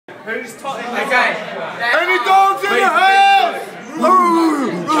Who's Tottenham? Okay. Any dogs in the house?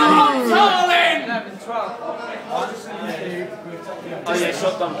 Darling! 11, 12. Oh yeah,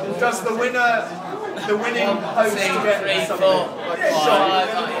 shot done. Does the winning host get something?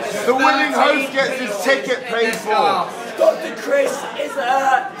 The winning host gets his ticket paid for. Dr. Chris is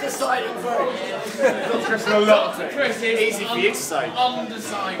deciding vote. Dr. Chris is easy for you to say.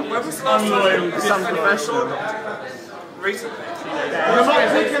 Undecided. When was the last time? Some professional. Recently. You're not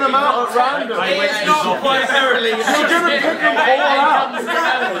picking them out at random. It's not primarily. You're going to pick them all out.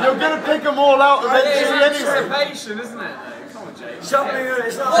 You're going to pick them all out eventually anyway. Anticipation, isn't it? Come on, James. Something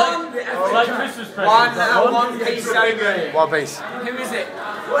it's not Like Christmas presents. One piece only. One piece. Who is it?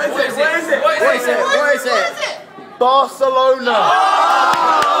 What is it? What is it? What is it? What is it? Barcelona.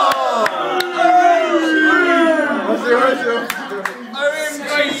 What's your?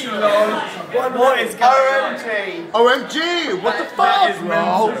 OMG, lol. What is OMG? OMG! What the fuck? Is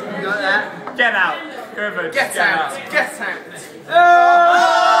wrong. Get out. Whoever. Get out. Get out. Oh!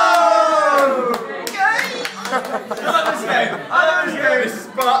 I love this game. This is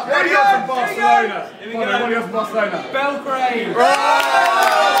what do you have for Barcelona? What do you have for Barcelona? Belgrade.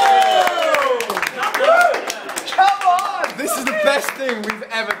 Come on! This is the best thing we've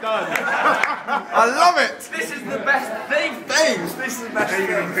ever done. I love it. This is the best thing. Things. This is the best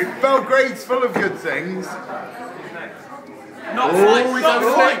thing. Belgrade's full of good things. Not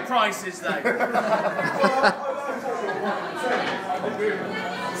flight prices though.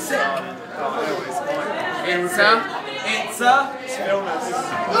 Sick. It's a stillness.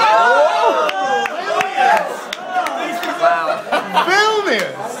 Wow.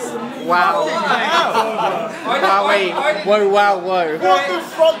 Vilnius! Wow. Whoa, wow, whoa. What the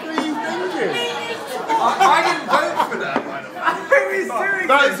fuck were you thinking? I didn't vote for that.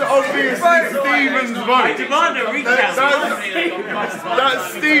 That's obviously Stephen's vote. I demand a recount.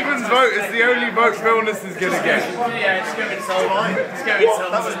 That's Stephen's vote. It's the only vote Vilnius is going to get. Yeah, it's going to be sold. It's going to be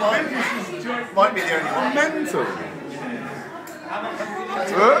sold. That was mine. Might be the only one. Mental.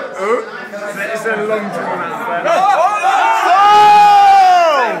 It's a long tournament. Oh!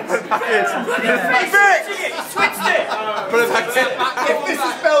 Switched it! Put it back in. If this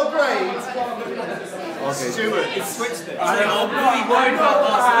is Belgrade, Stuart, it switched it. I'm really worried about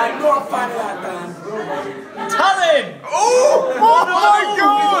Barcelona. I'm not a fan of that, Dan. Tallinn! Oh my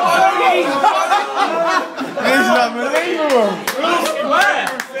god! This is unbelievable!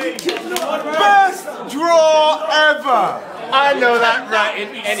 Best draw ever! I know that right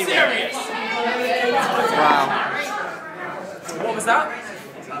anyway. Serious? Wow. What was that?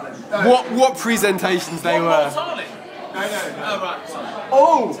 What presentations they were. Tallinn? No. Oh, right. Sorry.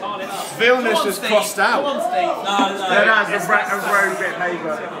 Oh! Vilnius just crossed Come out. on, Steve. No. That's a rogue bit of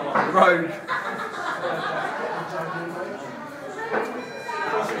paper. Rogue.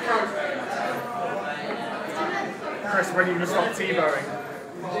 Chris, when are you going to stop T-bowing?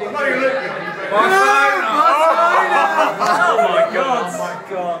 Oh my god!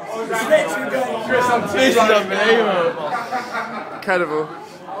 Chris, I'm This is unbelievable. Incredible.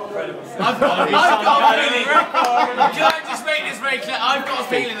 I've got a feeling. Can I just make this very clear? I've got a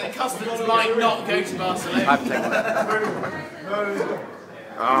feeling that Customs might not go to Barcelona. I've taken that.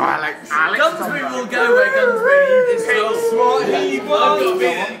 Oh, Alex. Gunnersbury will go where Gunnersbury is told. I've got a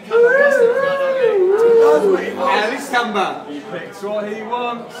feeling that Customs might not go. Alex Cumber. He picks what he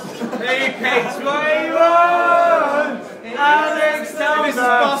wants. He picks what he wants. Alex Cumber.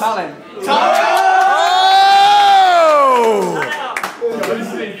 Tallinn. Oh! This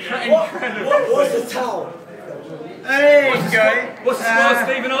is incredible. What's the towel? Hey, what's the score,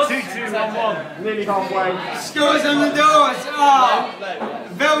 Stephen? 2-2-1-1. Nearly halfway. Scores on the doors are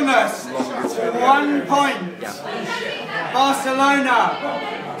Vilnius, 1 point.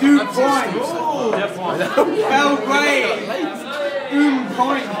 Barcelona, 2 points. Belgrade, 1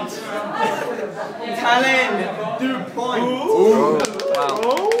 point. Tallinn, 2 points.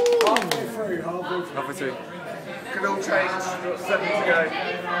 Halfway through. Can all change. Got 7 to go.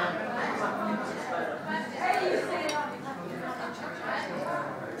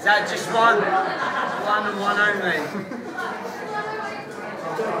 Is that just one? One and one only.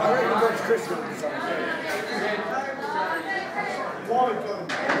 I reckon Dr. Chris will decide.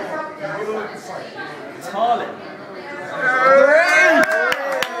 Tallinn.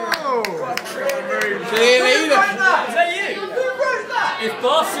 Clearly. Is that you? Who wrote that? If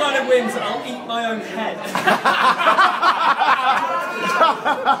Barcelona wins, I'll eat my own head.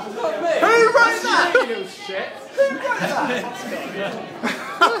 Who wrote that? You little shit.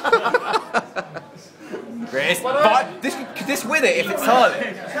 Chris, but this win it if it's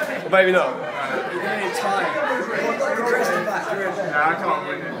Tallinn. Or maybe not. You're going to tie. Dr. Chris is back. No, I can't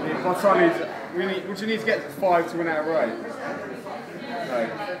win it. Bartoli's, what do you need to get to 5 to win outright? No.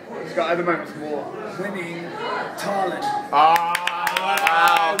 He's got at the moment more. Winning Tarlin.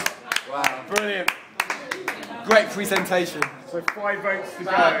 Wow. Wow. Brilliant. Great presentation. So 5 votes to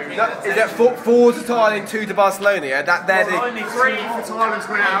go. Is that 4 to Thailand, 2 to Barcelona? Yeah, that they're the... 3 for Thailand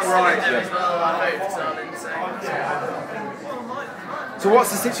to win outright. So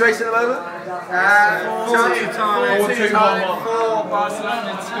what's the situation at the moment? 4-2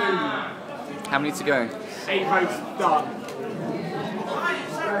 Barcelona 2. How many to go? 8 votes done.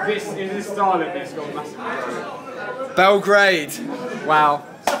 This is Starlin that's gone massively. Belgrade. Wow.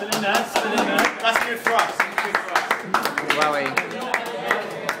 Still in there, still in there. That's good for us. Wowie.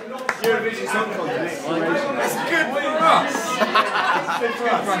 Eurovision Song Contest. That's good for us. Good for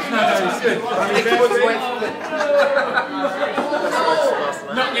us. No, it's good.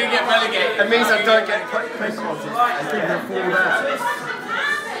 Not going to get relegated. It means I don't get quick It's going to fall down.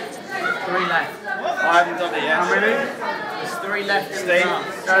 3 left. I haven't done it yet. How many? There's 3 left.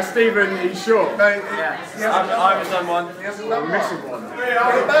 Stephen, are you sure? Yeah. I haven't done one. He hasn't done one. Missing one.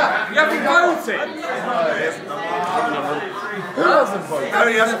 You haven't voted? Who hasn't voted? No,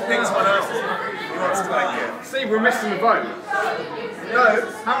 he hasn't picked one out. He wants to make it. Steve, we're missing the vote. No.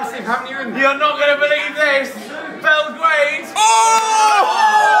 Steve, haven't you in there? You're not going to believe this. Belgrade. Oh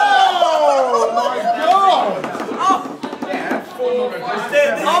my God!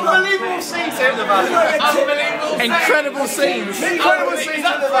 Unbelievable scenes in the valley. Unbelievable scenes. Incredible scenes. Incredible scenes. Is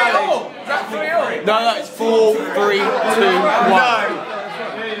that 3-all? Is that 3-all? No, it's 4, 3, 2, 1.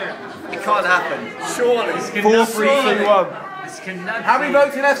 It can't happen. Surely. 4, 3, 2, 1. How many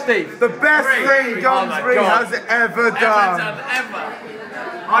votes in Steve? The best thing Gunnersbury has ever done. Ever.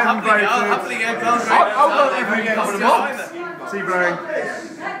 I haven't voted. I'll happily get Belgrade. I'll vote every couple of months. T-Bone.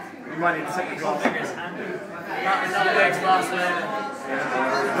 You might need to take the glass. Another go to Barcelona. 1.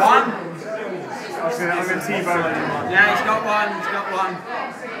 I'm going to T-Bone. Yeah, he's got 1.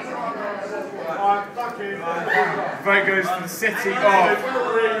 Vote goes to the city of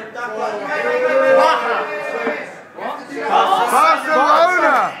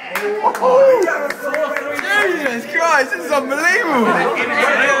Barcelona! Jesus Christ, this is unbelievable!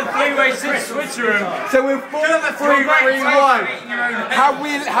 Three-way switcheroo. So we're 4, 3, 3, 1.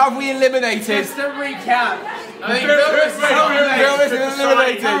 Have we eliminated? Just to recap. I think Vilnius is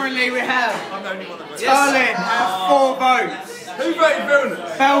eliminated. Currently we have Tarlin at 4 votes. Who voted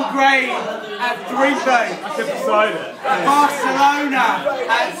Vilnius? Belgrade at 3 votes. I can decide it. Barcelona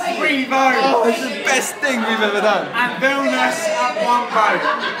at 3 votes. Oh, this is the best thing we've ever done. And Vilnius at 1 vote.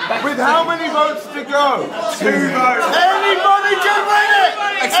 With how many votes to go? 2 votes. Anybody can win it!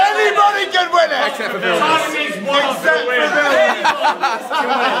 Anybody can win it! Except for Vilnius. Except for Vilnius.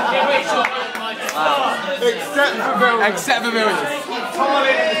 Except for Vilnius.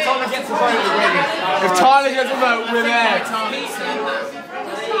 Tyler gets a vote, we're winning. If Tyler gets a vote, we're there.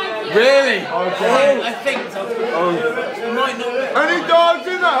 Really? I think so. It might not be. Any dogs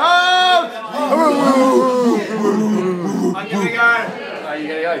in the house? I'm gonna go. Are you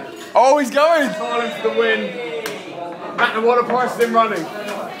gonna go? Oh, he's going! Tyler for the win. Matt, what a price is in running.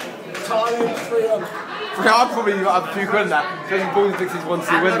 Tarlin 3-1. I'll probably have a few quid in that. Because Balls thinks he's won to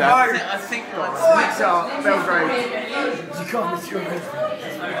win that. I think Next up, Belgrade. You can't miss your race.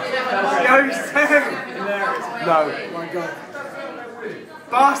 Goes to No. Oh my God.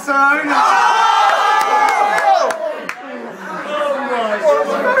 Barcelona.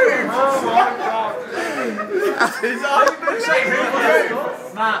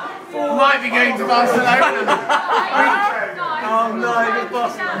 Matt might be going to Barcelona. Oh no, you're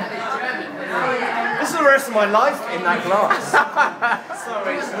Barcelona. This is the rest of my life in that glass.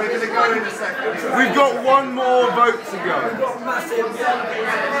 Sorry, so we're going to go in a second. We've got 1 more vote to go.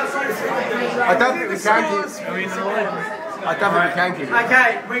 I don't think we can keep. I don't think we can keep it. Okay,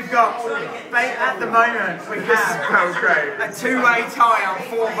 we've got, at the moment, we have Belgrade. a 2-way tie on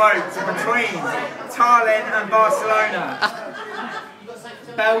 4 votes between Tarlin and Barcelona.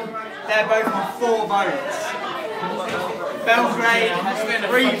 They're both on 4 votes. Belgrade has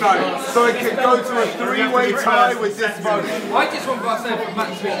 3 votes. So it could go to a 3-way tie with this vote. I just want Barcelona for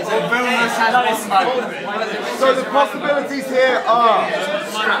Matt Sweet. Vilnius has 1 vote. So the possibilities here are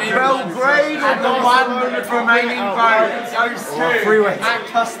Belgrade or And the 1 remaining vote goes to at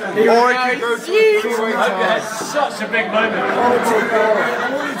custom. or it could go to a 2-way tie. Such a big moment.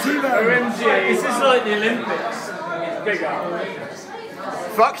 OMG. This is like the Olympics. It's bigger.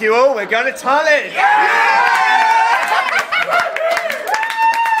 Fuck you all, we're going to Thailand!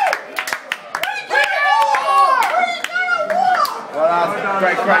 Well, that's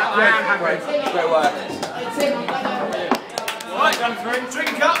great work. Right, Drink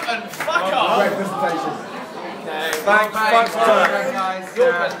a cup and fuck off. Great presentation. Thanks, guys.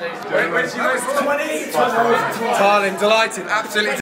 When do you guys 20. Tarling, delighted, absolutely